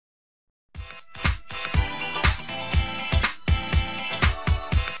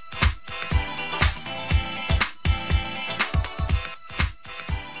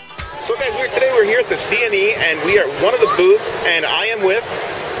guys, we're here at the CNE, and we are at one of the booths, and I am with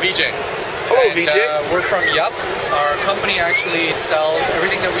VJ. Hello, and, VJ. We're from YUP. Our company actually sells,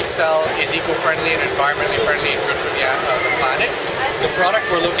 everything that we sell is eco-friendly and environmentally friendly and good for the planet. The product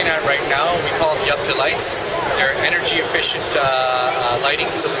we're looking at right now, we call them YUP DeLIGHTs. They're energy efficient lighting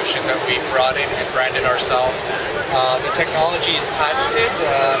solution that we brought in and branded ourselves. The technology is patented.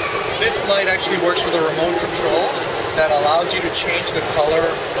 This light actually works with a remote control that allows you to change the color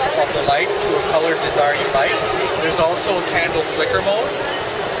of the light to a color desired you like. There's also a candle flicker mode.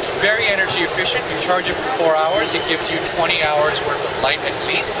 It's very energy efficient. You charge it for 4 hours. It gives you 20 hours worth of light at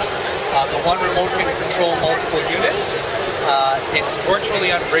least. The one remote can control multiple units. It's virtually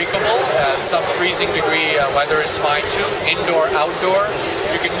unbreakable. Sub-freezing degree weather is fine too. Indoor, outdoor.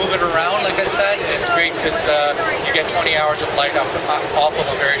 You can move it around, like I said. It's great because you get 20 hours of light off of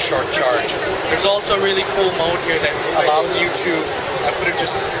a very short charge. There's also a really cool mode here that allows you to, I put it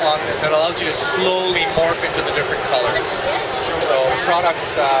just on, that allows you to slowly morph into the different colors. So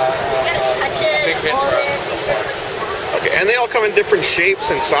products, a big hit for us so far. Okay, and they all come in different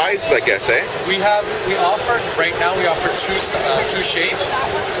shapes and sizes, I guess, eh? Right now we offer two shapes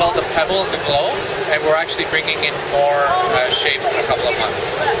called the Pebble and the Glow, and we're actually bringing in more shapes in a couple of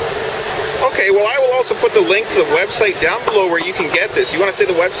months. Okay, well I will also put the link to the website down below where you can get this. You want to say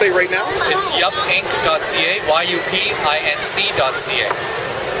the website right now? It's YUPinc.ca, YUPinc.ca.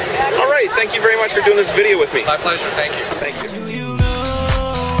 All right, thank you very much for doing this video with me. My pleasure, thank you. Thank you.